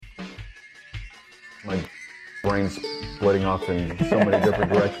My brain's splitting off in so many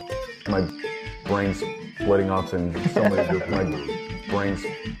different directions. My brain's splitting off in so many different. My brain's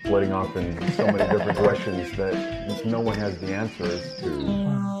splitting off in so many different directions that no one has the answers to.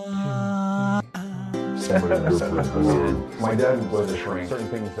 So many different. My dad was a shrink. Certain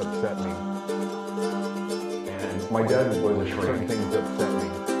things upset me. And my dad was a shrink. Certain things upset me.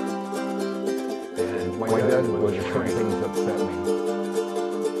 And my dad was a shrink. Things upset me.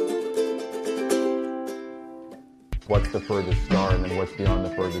 What's the furthest star, and then what's beyond the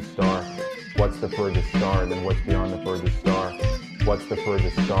furthest star? What's the furthest star, and then what's beyond the furthest star? What's the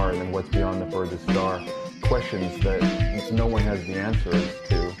furthest star, and then what's beyond the furthest star? Questions that no one has the answers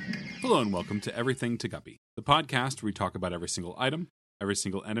to. Hello and welcome to Everything to Guppy, the podcast where we talk about every single item, every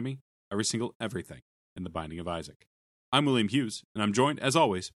single enemy, every single everything in the Binding of Isaac. I'm William Hughes, and I'm joined, as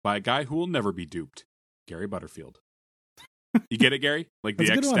always, by a guy who will never be duped, Gary Butterfield. You get it, Gary? Like the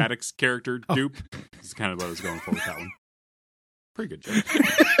Ecstatics character dupe? This is kind of what I was going for with that one. Pretty good joke.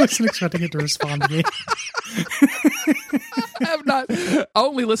 I wasn't expecting it to respond to me. I have not. I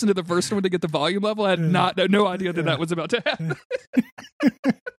only listened to the first one to get the volume level. I had no idea that was about to happen.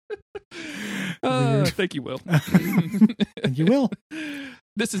 Thank you, Will. Thank you, Will.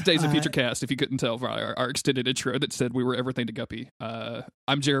 This is Days of Future Cast, if you couldn't tell from our extended intro that said we were everything to Guppy.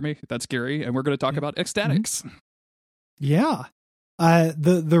 I'm Jeremy, that's Gary, and we're going to talk about ecstatics. Yeah.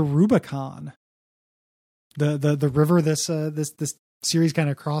 The Rubicon. The river this series kind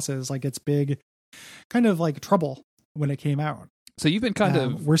of crosses, like it's big kind of like trouble when it came out. So you've been kind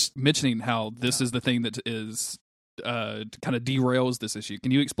of mentioning how this is the thing that is kind of derails this issue.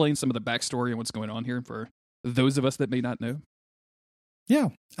 Can you explain some of the backstory and what's going on here for those of us that may not know? Yeah.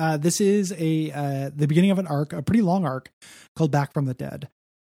 This is the beginning of an arc, a pretty long arc called Back from the Dead.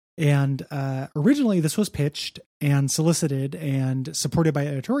 And originally this was pitched and solicited and supported by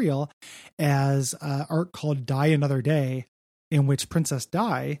editorial as an arc called Die Another Day, in which Princess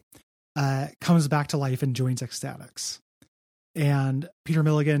Di comes back to life and joins Ecstatics. And Peter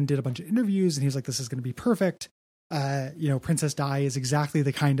Milligan did a bunch of interviews and he was like, this is going to be perfect. Princess Di is exactly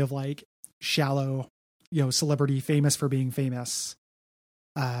the kind of like shallow, celebrity famous for being famous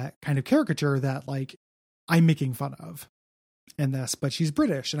kind of caricature that like I'm making fun of in this, but she's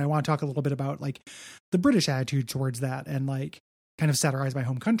British. And I want to talk a little bit about like the British attitude towards that and like kind of satirize my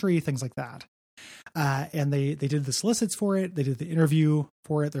home country, things like that. And they did the solicits for it. They did the interview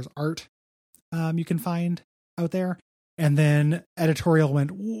for it. There's art you can find out there. And then editorial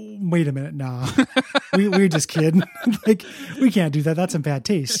went, wait a minute, nah, we're just kidding. Like, we can't do that. That's in bad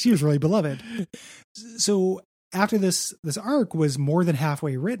taste. She was really beloved. So after this arc was more than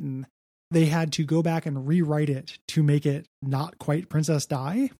halfway written, they had to go back and rewrite it to make it not quite Princess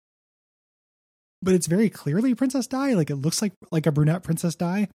Di. But it's very clearly Princess Di. Like, it looks like a brunette Princess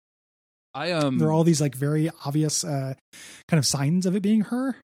Di. There are all these like very obvious kind of signs of it being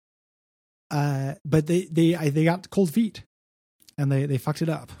her. But they got cold feet and they fucked it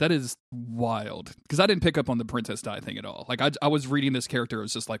up. That is wild, because I didn't pick up on the Princess Di thing at all. Like I was reading this character, it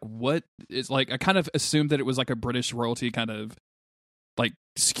was just like, what is, like, I kind of assumed that it was like a British royalty kind of like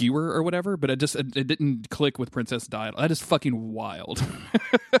skewer or whatever, but it didn't click with Princess Di. That is fucking wild.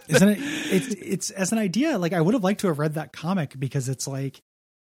 Isn't it? It's as an idea, like I would have liked to have read that comic, because it's like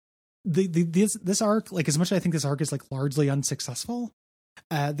this arc, like as much as I think this arc is like largely unsuccessful,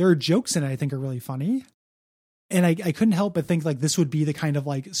 there are jokes in it I think are really funny. And I couldn't help but think like this would be the kind of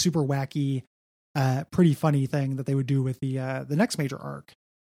like super wacky, pretty funny thing that they would do with the next major arc.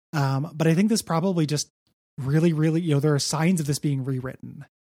 But I think this probably just really, really, there are signs of this being rewritten.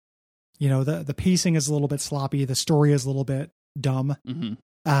 The pacing is a little bit sloppy. The story is a little bit dumb.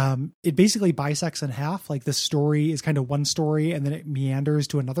 Mm-hmm. It basically bisects in half. Like the story is kind of one story and then it meanders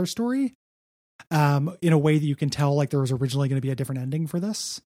to another story. In a way that you can tell like there was originally going to be a different ending for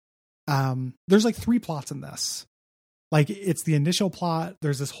this. There's like 3 plots in this. Like it's the initial plot.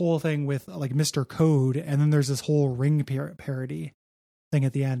 There's this whole thing with like Mr. Code. And then there's this whole Ring parody thing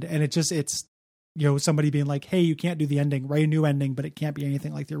at the end. And it's somebody being like, hey, you can't do the ending, write a new ending, but it can't be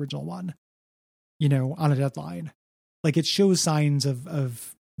anything like the original one, on a deadline. Like it shows signs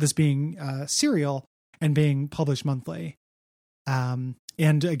of this being serial and being published monthly.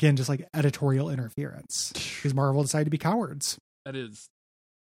 And again, just like editorial interference, because Marvel decided to be cowards. That is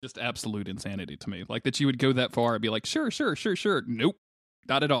just absolute insanity to me. Like that you would go that far and be like, sure. Nope.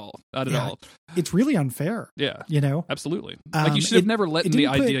 Not at all. Not at all. It's really unfair. Yeah. Absolutely. Like you should have never let the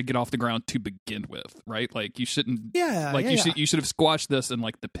idea get off the ground to begin with, right? Like you shouldn't. Yeah. Like you should have squashed this in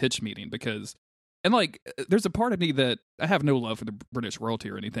like the pitch meeting, because, and like there's a part of me that I have no love for the British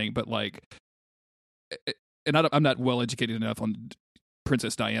royalty or anything, but like, and I'm not well educated enough on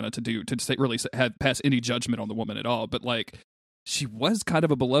Princess Diana to pass any judgment on the woman at all, but like she was kind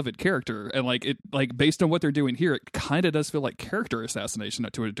of a beloved character, and like based on what they're doing here, it kind of does feel like character assassination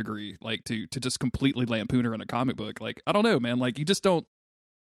to a degree, like to just completely lampoon her in a comic book. Like, I don't know, man. Like, you just don't.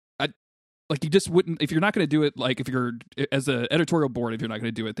 Like, you just wouldn't, if you're not going to do it, like if you're as an editorial board, if you're not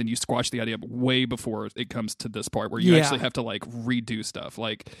going to do it, then you squash the idea way before it comes to this part where you actually have to like redo stuff.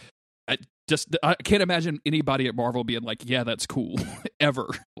 Like, I can't imagine anybody at Marvel being like, yeah, that's cool ever.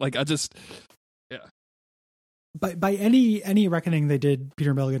 Like, yeah. By any reckoning, they did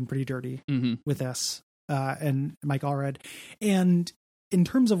Peter Milligan pretty dirty Mm-hmm. with this, and Mike Allred. And in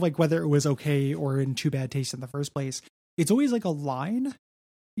terms of like whether it was okay or in too bad taste in the first place, it's always like a line,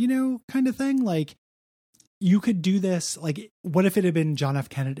 kind of thing. Like, you could do this. Like, what if it had been John F.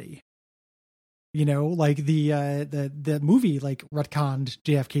 Kennedy? Like the movie like retconned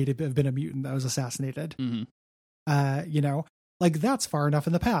JFK to have been a mutant that was assassinated. Mm-hmm. Like, that's far enough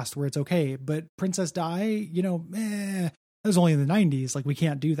in the past where it's okay. But Princess Di, that was only in the 90s. Like, we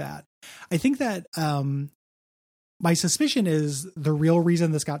can't do that. I think that my suspicion is the real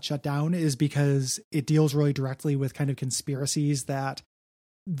reason this got shut down is because it deals really directly with kind of conspiracies that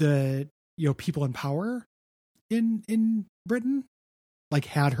the people in power in Britain like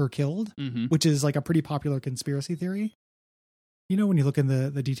had her killed, Mm-hmm. which is like a pretty popular conspiracy theory, when you look in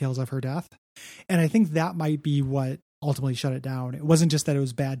the details of her death. And I think that might be what ultimately shut it down. It wasn't just that it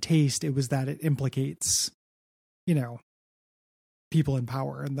was bad taste. It was that it implicates, people in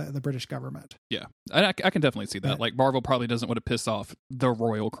power and the British government. Yeah, I can definitely see that. Yeah. Like, Marvel probably doesn't want to piss off the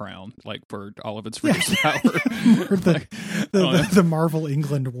royal crown, like, for all of its reduced power. Or the Marvel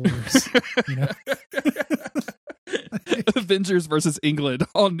England wars. Avengers versus England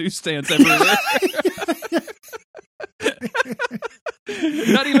on newsstands everywhere.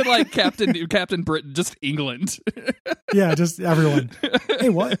 Not even like Captain Britain, just England. Yeah, just everyone. Hey,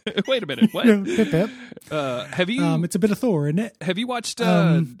 what? Wait a minute. What? Pip, pip. Have you? It's a bit of Thor, isn't it? Have you watched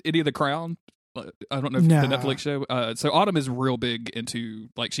any of The Crown? I don't know if No. the Netflix show. So Autumn is real big into,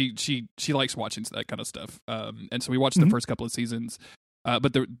 like, she likes watching that kind of stuff. And so we watched the first couple of seasons.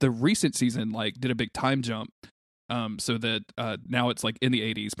 But the recent season like did a big time jump. So that now it's like in the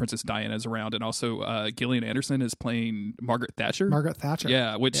 80s, Princess Diana is around, and also Gillian Anderson is playing Margaret Thatcher.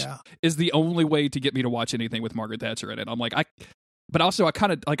 Yeah, which is the only way to get me to watch anything with Margaret Thatcher in it. I'm like, but also I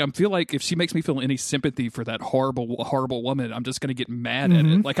kind of like, I feel like if she makes me feel any sympathy for that horrible woman, I'm just going to get mad at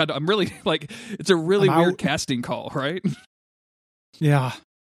it. Like, I'm really like, it's a really weird casting call, right? Yeah,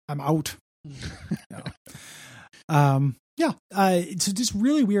 I'm out. Yeah. It's just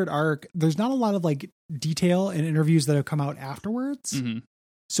really weird arc. There's not a lot of like detail in interviews that have come out afterwards. Mm-hmm.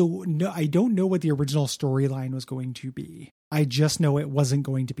 So no, I don't know what the original storyline was going to be. I just know it wasn't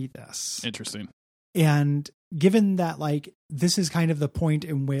going to be this. Interesting. And given that, like, this is kind of the point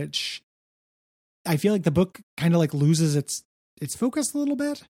in which I feel like the book kind of like loses its focus a little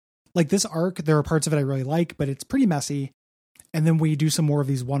bit. Like, this arc, there are parts of it I really like, but it's pretty messy. And then we do some more of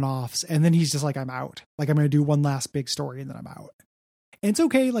these one-offs, and then he's just like, I'm out. Like, I'm going to do one last big story, and then I'm out. And it's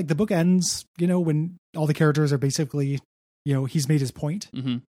okay. Like, the book ends, when all the characters are basically, he's made his point.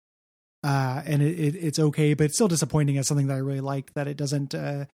 Mm-hmm. And it's okay, but it's still disappointing as something that I really like, that it doesn't,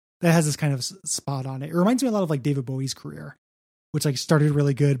 that has this kind of spot on it. It reminds me a lot of like David Bowie's career, which like started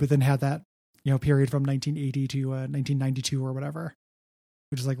really good, but then had that, period from 1980 to 1992 or whatever,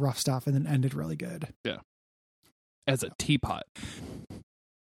 which is like rough stuff, and then ended really good. Yeah. As a teapot.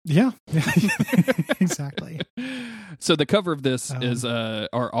 Yeah. Exactly. So the cover of this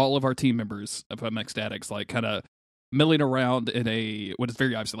are all of our team members of MX Statics, like, kind of milling around in what is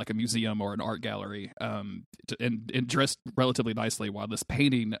very obviously like a museum or an art gallery, and dressed relatively nicely, while this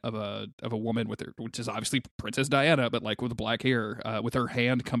painting of a woman with her, which is obviously Princess Diana, but like with black hair, with her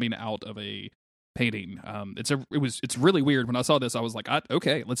hand coming out of a painting. It's really weird. When I saw this, I was like,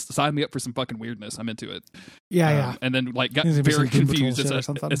 okay, let's sign me up for some fucking weirdness. I'm into it. Yeah. And then like got very confused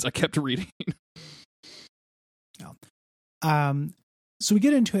as I kept reading. Yeah. So we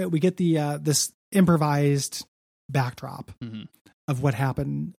get into it. We get the this improvised backdrop of what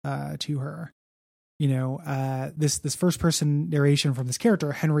happened to her. This first person narration from this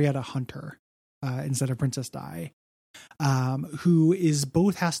character, Henrietta Hunter, instead of Princess Di, who is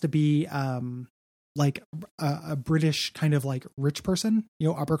both has to be like a British kind of like rich person,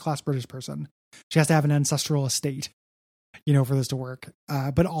 upper class British person. She has to have an ancestral estate, for this to work,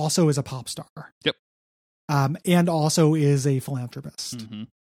 but also is a pop star. Yep. And also is a philanthropist. Mm-hmm.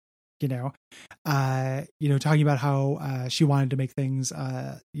 Talking about how she wanted to make things,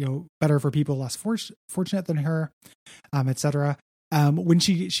 better for people less fortunate than her, etc. When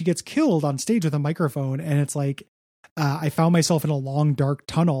she gets killed on stage with a microphone, and it's like, I found myself in a long, dark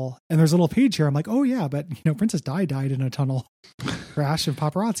tunnel, and there's a little page here. I'm like, oh yeah, but Princess Di died in a tunnel crash of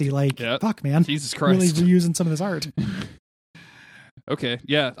paparazzi. Like, fuck, man. Jesus Christ. Really reusing some of this art. Okay.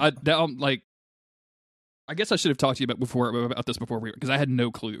 Yeah. I guess I should have talked to you about this before because I had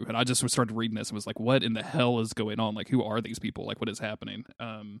no clue, and I just started reading this and was like, what in the hell is going on? Like, who are these people? Like, what is happening?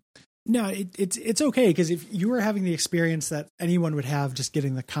 No, it's okay, because if you were having the experience that anyone would have just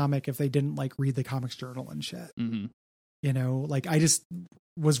getting the comic if they didn't like read the comics journal and shit, like I just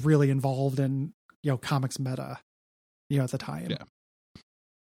was really involved in comics meta, at the time.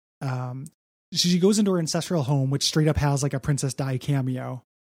 Yeah. She goes into her ancestral home, which straight up has like a Princess Di cameo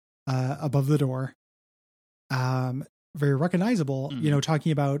above the door. Very recognizable.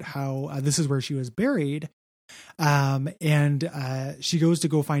 Talking about how this is where she was buried. And she goes to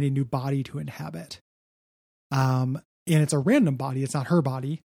go find a new body to inhabit. And it's a random body. It's not her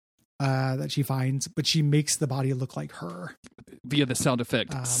body, that she finds, but she makes the body look like her. Via the sound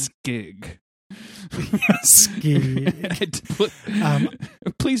effect, skig. Skig.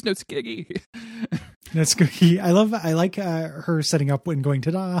 Please no skiggy. No skiggy. I like her setting up when going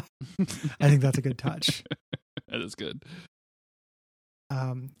ta-da. I think that's a good touch. That is good.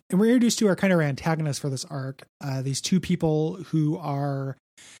 And we're introduced to our kind of antagonists for this arc. These two people who are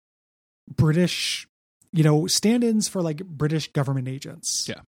British, stand-ins for like British government agents.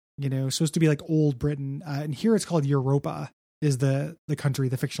 Yeah. Supposed to be like old Britain. And here it's called Europa is the country,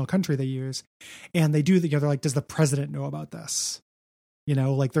 the fictional country they use. And they do, they're like, does the president know about this?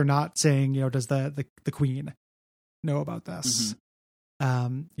 Like they're not saying, does the Queen know about this?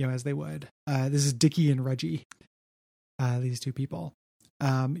 As they would. This is Dickie and Reggie. These two people.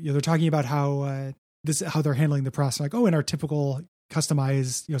 They're talking about how they're handling the press, like, in our typical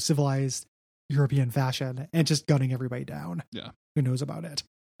customized, civilized European fashion, and just gunning everybody down. Yeah. Who knows about it?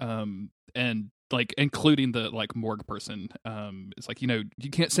 And like including the like morgue person. It's like, you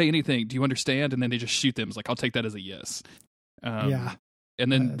can't say anything. Do you understand? And then they just shoot them. It's like, I'll take that as a yes. Yeah.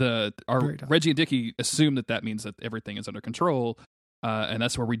 And then our Reggie and Dickie assume that means that everything is under control. And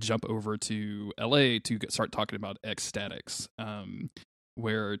that's where we jump over to LA to start talking about X-Statics,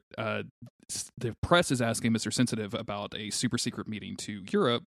 where the press is asking Mr. Sensitive about a super secret meeting to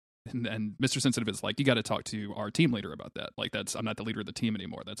Europe. And Mr. Sensitive is like, you got to talk to our team leader about that. Like, I'm not the leader of the team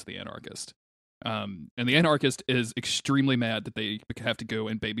anymore. That's the anarchist. And the anarchist is extremely mad that they have to go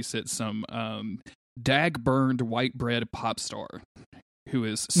and babysit some dag-burned white bread pop star who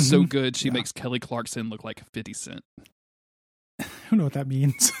is so good she makes Kelly Clarkson look like 50 Cent. I don't know what that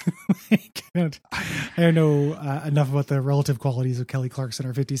means. I don't know enough about the relative qualities of Kelly Clarkson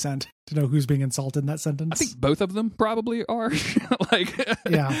or 50 Cent to know who's being insulted in that sentence. I think both of them probably are.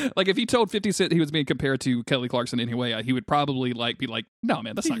 Like if he told 50 Cent he was being compared to Kelly Clarkson anyway, he would probably be like, no,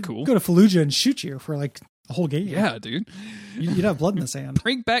 man, that's not cool. Go to Fallujah and shoot you for like a whole game. Yeah, dude. You'd have blood in the sand.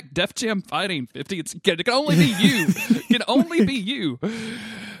 Bring back Def Jam fighting 50. It can only be you. It can only be you.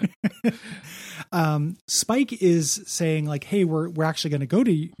 Spike is saying like, hey, we're actually going to go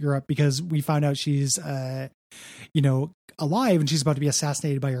to Europe because we found out she's, alive and she's about to be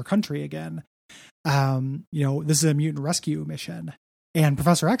assassinated by her country again. This is a mutant rescue mission, and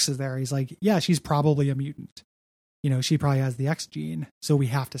Professor X is there. He's like, yeah, she's probably a mutant. She probably has the X gene, so we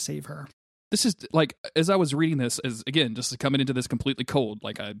have to save her. This is like, as I was reading this, as again, just coming into this completely cold,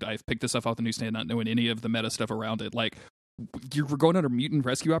 like I picked this stuff off the newsstand, not knowing any of the meta stuff around it. Like, you're going on a mutant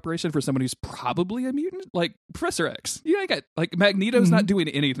rescue operation for someone who's probably a mutant, like Professor X. I got like Magneto's not doing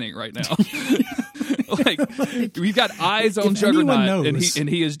anything right now. like we've got eyes on Juggernaut, and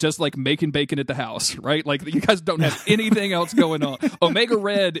he is just like making bacon at the house, right? Like you guys don't have anything else going on. Omega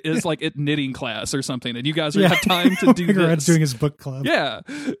Red is like at knitting class or something, and you guys have time to do Omega this. Red's doing his book club. Yeah,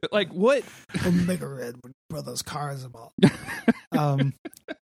 like what? Omega Red with Brothers Karzabal.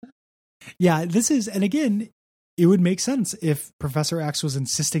 Yeah, this is, and again, it would make sense if Professor X was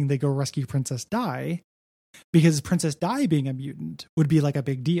insisting they go rescue Princess Di, because Princess Di being a mutant would be like a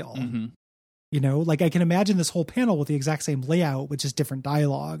big deal. Like I can imagine this whole panel with the exact same layout, with just different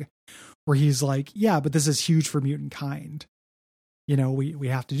dialogue, where he's like, yeah, but this is huge for mutant kind. We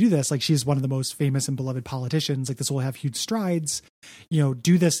have to do this. Like, she's one of the most famous and beloved politicians. Like, this will have huge strides.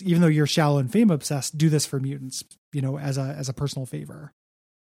 Do this, even though you're shallow and fame obsessed, do this for mutants, as a personal favor.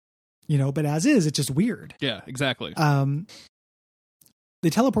 But as is, it's just weird. Yeah, exactly. They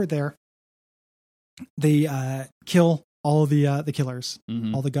teleport there. They kill all the killers,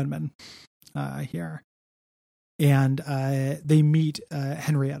 all the gunmen here, and they meet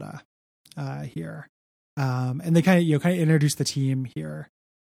Henrietta here, and they kind of introduce the team here,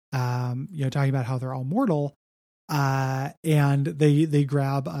 talking about how they're all mortal, and they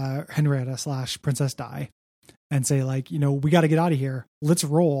grab Henrietta / Princess Di. and say like, we got to get out of here. Let's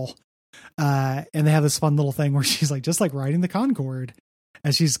roll. And they have this fun little thing where she's like, just like riding the Concorde,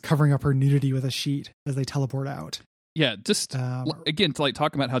 as she's covering up her nudity with a sheet as they teleport out. Yeah, just again to like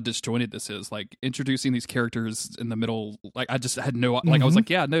talk about how disjointed this is, like introducing these characters in the middle. Like I just had no, like I was like,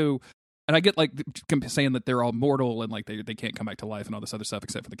 yeah, no, and I get like saying that they're all mortal and like they can't come back to life and all this other stuff,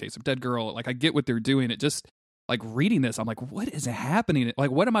 except for the case of Dead Girl. Like I get what they're doing. It just like reading this, I'm like, what is happening?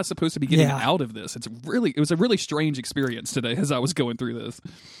 Like, what am I supposed to be getting out of this? It was a really strange experience today as I was going through this.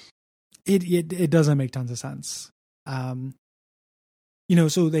 It doesn't make tons of sense.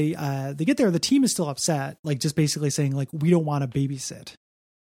 So they get there, the team is still upset, like just basically saying like, we don't want to babysit.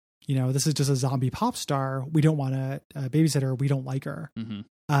 This is just a zombie pop star. We don't want to babysit her. We don't like her. Mm-hmm.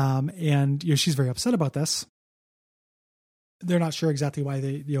 And she's very upset about this. They're not sure exactly why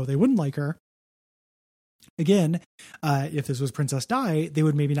they wouldn't like her. Again, if this was Princess Di, they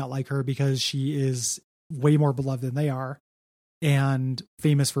would maybe not like her because she is way more beloved than they are and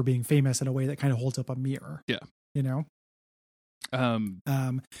famous for being famous in a way that kind of holds up a mirror. Yeah.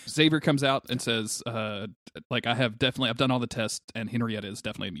 Xavier comes out and says, like, I've done all the tests and Henrietta is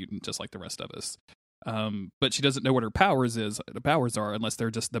definitely a mutant just like the rest of us. But she doesn't know what her powers are unless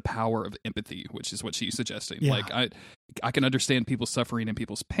they're just the power of empathy, which is what she's suggesting. Yeah. Like I can understand people's suffering and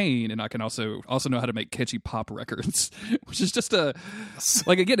people's pain, and I can also know how to make catchy pop records, which is just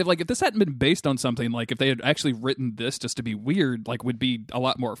like, again, if this hadn't been based on something, like if they had actually written this just to be weird, like would be a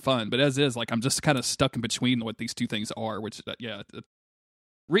lot more fun. But as is, like I'm just kind of stuck in between what these two things are, which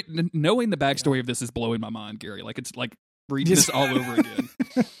knowing the backstory of this is blowing my mind, Gary. Like it's like reading this all over again.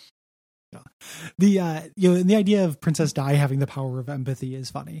 The idea of Princess Di having the power of empathy is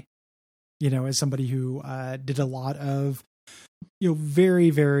funny, as somebody who did a lot of very,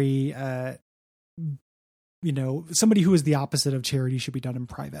 very somebody who is the opposite of charity should be done in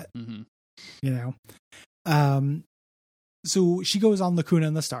private. Mm-hmm. So she goes on Lacuna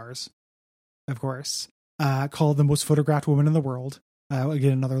and the Stars, of course, called the most photographed woman in the world.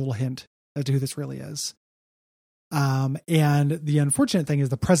 Again, another little hint as to who this really is. And the unfortunate thing is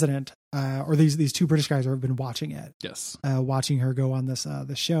the president, or these two British guys have been watching it. Yes. Watching her go on this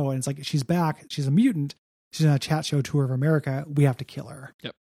show. And it's like, she's back. She's a mutant. She's on a chat show tour of America. We have to kill her.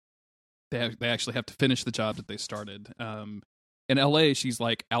 Yep. They actually have to finish the job that they started. In LA, she's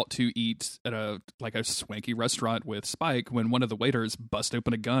like out to eat at a swanky restaurant with Spike when one of the waiters busts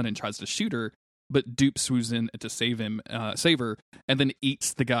open a gun and tries to shoot her. But Dupe swoos in to save her, and then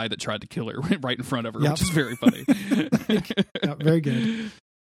eats the guy that tried to kill her right in front of her, which is very funny. Yeah, very good.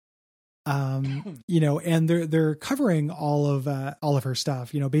 And they're covering all of her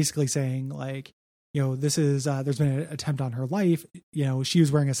stuff. Basically saying like, this is there's been an attempt on her life. She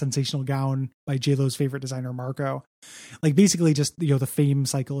was wearing a sensational gown by J-Lo's favorite designer, Marco. Like basically just the fame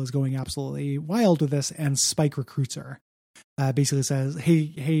cycle is going absolutely wild with this, and Spike recruits her. Basically says,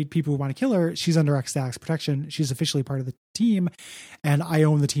 hey, people who want to kill her, she's under X-Stack's protection. She's officially part of the team, and I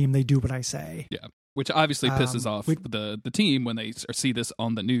own the team. They do what I say. Yeah, which obviously pisses off the team when they see this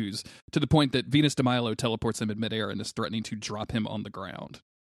on the news, to the point that Venus de Milo teleports him in midair and is threatening to drop him on the ground.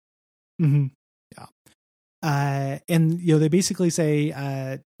 Mm-hmm. Yeah. And, they basically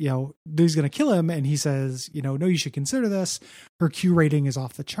say, he's going to kill him. And he says, no, you should consider this. Her Q rating is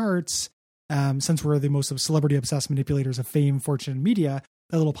off the charts. Since we're the most celebrity obsessed manipulators of fame, fortune, and media,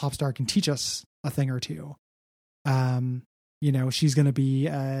 that little pop star can teach us a thing or two. She's going to be,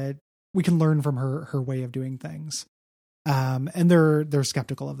 we can learn from her way of doing things. And they're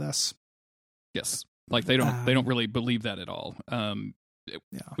skeptical of this. Yes. Like they don't really believe that at all.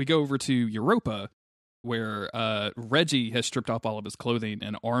 We go over to Europa, where Reggie has stripped off all of his clothing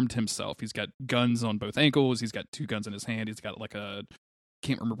and armed himself. He's got guns on both ankles. He's got 2 guns in his hand. He's got like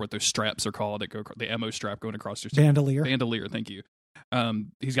can't remember what those straps are called that go the ammo strap going across your bandolier. Thank you.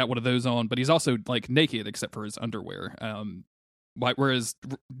 He's got one of those on, but he's also like naked except for his underwear. Whereas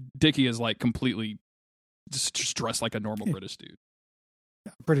Dickie is like completely just dressed like a normal British dude.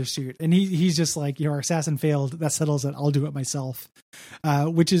 British dude, and he's just like, our assassin failed. That settles it. I'll do it myself.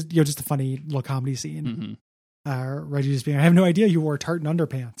 Which is just a funny little comedy scene. Mm-hmm. Reggie just being, I have no idea you wore tartan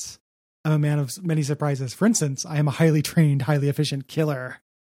underpants. I'm a man of many surprises. For instance, I am a highly trained, highly efficient killer,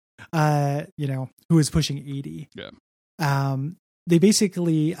 who is pushing 80. Yeah. They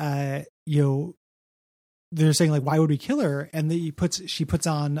basically, they're saying like, why would we kill her? And she puts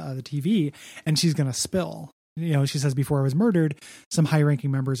on the TV and she's going to spill. She says, before I was murdered, some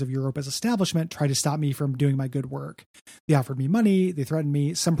high-ranking members of Europa's establishment tried to stop me from doing my good work. They offered me money. They threatened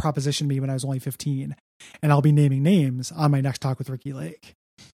me. Some propositioned me when I was only 15. And I'll be naming names on my next talk with Ricky Lake.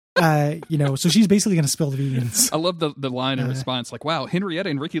 So she's basically going to spill the beans. I love the line in response, like, wow, Henrietta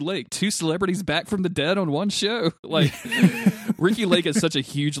and Ricky Lake, 2 celebrities back from the dead on one show. Like, Ricky Lake is such a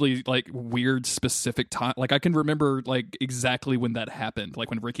hugely, like, weird, specific time. Like, I can remember, like, exactly when that happened. Like,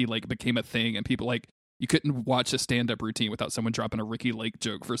 when Ricky Lake became a thing and people, like, you couldn't watch a stand-up routine without someone dropping a Ricky Lake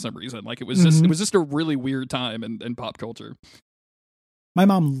joke for some reason. Like, it was just a really weird time in pop culture. My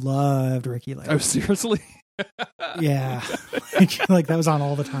mom loved Ricky Lake. Oh, seriously? Yeah. Like that was on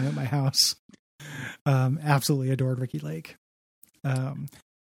all the time at my house. Absolutely adored Ricky Lake.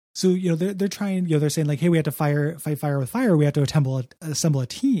 So, they're trying, they're saying like, hey, we have to fight fire with fire. We have to assemble a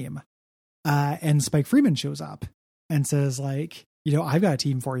team. And Spike Freeman shows up and says like, I've got a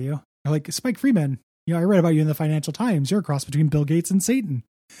team for you. They're like, Spike Freeman, I read about you in the Financial Times. You're a cross between Bill Gates and Satan.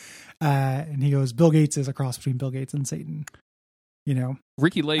 And he goes, Bill Gates is a cross between Bill Gates and Satan.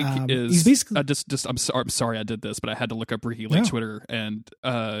 Ricky Lake is he's basically I'm sorry I did this, but I had to look up Ricky Lake Twitter, and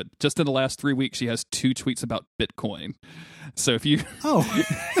just in the last 3 weeks she has 2 tweets about Bitcoin. So if you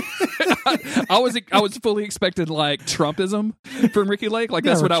I was fully expecting like Trumpism from Ricky Lake, like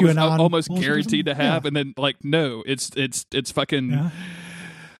that's what I was almost guaranteed to have, and then like no, it's fucking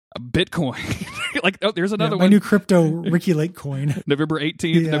Bitcoin. Like, oh, there's another one. My new crypto Ricky Lake coin. November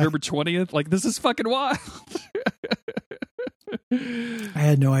 18th, November 20th. Like, this is fucking wild. I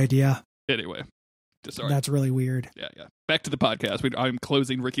had no idea. Anyway, sorry. That's really weird. Yeah. Back to the podcast. I'm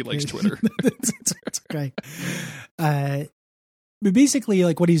closing Ricky Lake's Twitter. it's okay. But basically,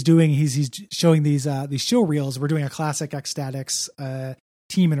 like what he's doing, he's showing these show reels. We're doing a classic Ecstatics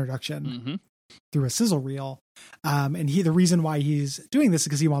team introduction through a sizzle reel. And the reason why he's doing this is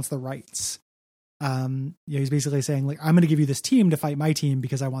because he wants the rights. He's basically saying like, I'm going to give you this team to fight my team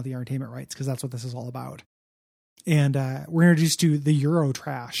because I want the entertainment rights, because that's what this is all about. And we're introduced to the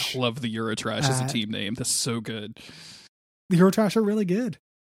Eurotrash. I love the Eurotrash as a team name. That's so good. The Eurotrash are really good.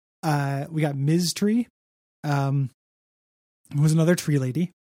 We got Ms. Tree, who was another tree lady.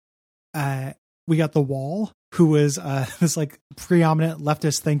 We got The Wall, who was this like preeminent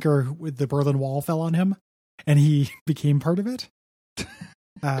leftist thinker with the Berlin Wall fell on him, and he became part of it,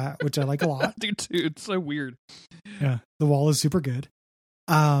 which I like a lot. Dude, it's so weird. Yeah, The Wall is super good.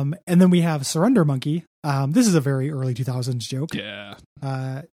 And then we have Surrender Monkey. This is a very early 2000s joke. Yeah.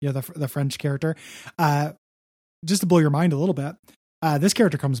 The French character. Just to blow your mind a little bit, this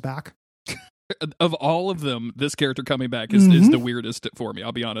character comes back. Of all of them, this character coming back is the weirdest for me.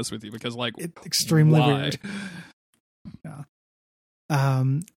 I'll be honest with you, because like, it's extremely weird. Yeah.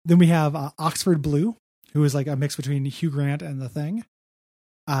 Then we have Oxford Blue, who is like a mix between Hugh Grant and The Thing.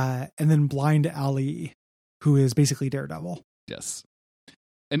 And then Blind Ali, who is basically Daredevil. Yes.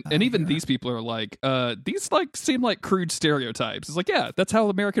 And even these people are like, these like seem like crude stereotypes. It's like, yeah, that's how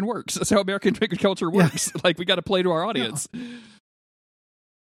American works. That's how American culture works. Yeah. Like, we got to play to our audience. Yeah.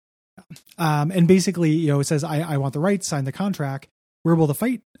 And basically, it says, I want the rights, sign the contract. Where will the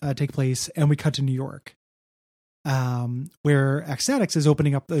fight take place? And we cut to New York, where Ecstatics is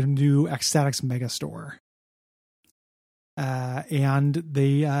opening up the new Ecstatics mega store. And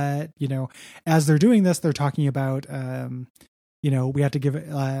they, as they're doing this, they're talking about, we have to give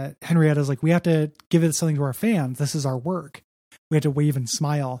it, Henrietta's like, we have to give it something to our fans. This is our work. We have to wave and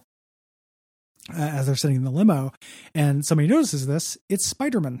smile as they're sitting in the limo. And somebody notices this. It's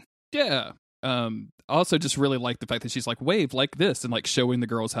Spider-Man. Yeah. I also just really like the fact that she's like, wave like this, and like showing the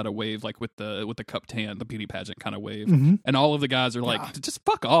girls how to wave, like with the cup tan, the beauty pageant kind of wave. Mm-hmm. And all of the guys are like, just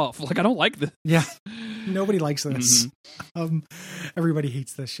fuck off. Like, I don't like this. Yeah. Nobody likes this. Mm-hmm. Everybody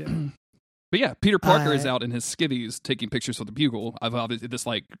hates this shit. But yeah, Peter Parker is out in his skivvies taking pictures with the Bugle. I've obviously this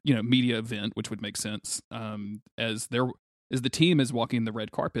like, media event, which would make sense. As the team is walking the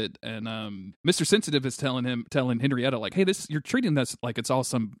red carpet, and Mr. Sensitive is telling Henrietta like, hey, you're treating this like it's all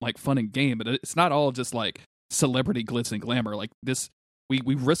some like fun and game, but it's not all just like celebrity glitz and glamour. Like this, we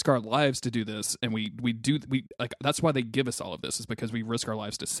risk our lives to do this, and we like, that's why they give us all of this, is because we risk our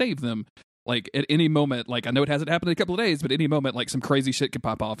lives to save them. Like, at any moment, like, I know it hasn't happened in a couple of days, but any moment, like, some crazy shit could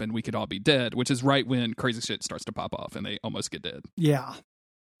pop off and we could all be dead, which is right when crazy shit starts to pop off and they almost get dead. Yeah.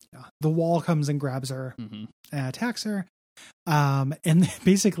 The Wall comes and grabs her and attacks her. And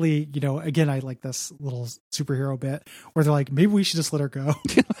basically, again, I like this little superhero bit where they're like, maybe we should just let her go.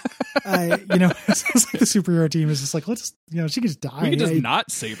 It's like the superhero team is just like, let's, she could just die. We could just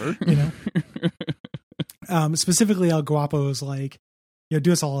not save her. Specifically, El Guapo is like,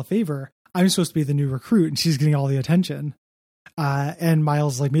 do us all a favor. I'm supposed to be the new recruit, and she's getting all the attention. And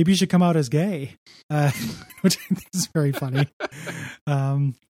Miles is like, maybe you should come out as gay, which I think is very funny.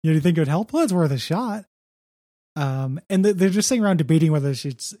 Do you think it would help? Well, it's worth a shot. And they're just sitting around debating whether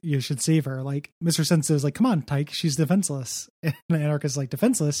you should save her. Like Mr. Sense is like, come on, Tyke, she's defenseless. And Anarchist is like,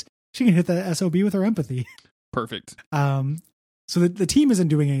 defenseless? She can hit the SOB with her empathy. Perfect. So the team isn't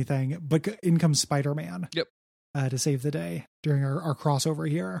doing anything, but in comes Spider-Man. Yep. To save the day during our crossover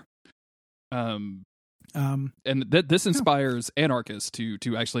here. And this inspires Anarchist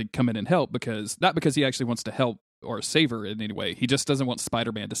to actually come in and help, not because he actually wants to help or save her in any way. He just doesn't want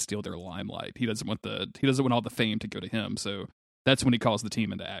Spider-Man to steal their limelight. He doesn't want all the fame to go to him. So that's when he calls the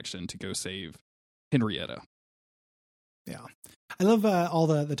team into action to go save Henrietta. Yeah. I love all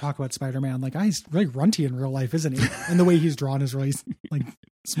the talk about Spider-Man. Like, he's really runty in real life, isn't he? And the way he's drawn is really like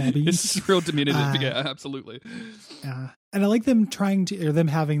small beans. It's real diminutive. Yeah, absolutely. Yeah. And I like them them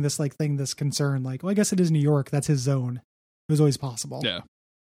having this this concern, like, well, I guess it is New York. That's his zone. It was always possible. Yeah.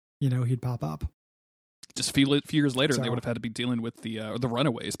 He'd pop up. Just a few years later, they would have had to be dealing with the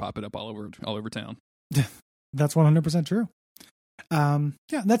Runaways popping up all over town. That's 100% true. Yeah,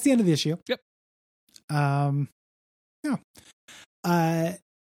 that's the end of the issue. Yep. Yeah.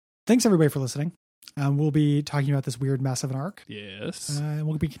 Thanks everybody for listening. We'll be talking about this weird mess of an arc. Yes.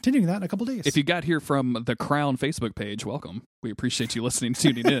 We'll be continuing that in a couple days. If you got here from the Crown Facebook page, welcome. We appreciate you listening,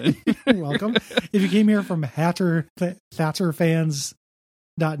 tuning in. Welcome. If you came here from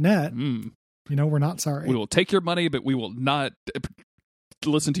ThatcherFans.net, we're not sorry. We will take your money, but we will not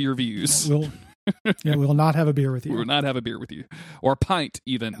listen to your views. We will not have a beer with you. We will not have a beer with you. Or a pint,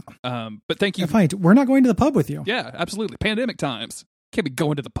 even. But thank you. A pint. We're not going to the pub with you. Yeah, absolutely. Pandemic times. Can't be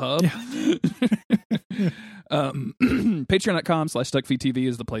going to the pub. Yeah. Patreon.com/DuckFeedTV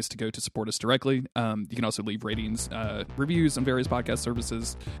is the place to go to support us directly. You can also leave ratings, reviews on various podcast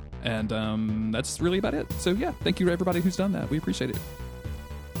services. And that's really about it. So, yeah, thank you to everybody who's done that. We appreciate it.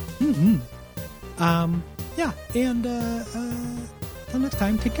 Mm-hmm. Yeah, and until next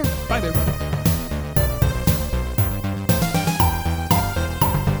time, take care. Bye, everybody.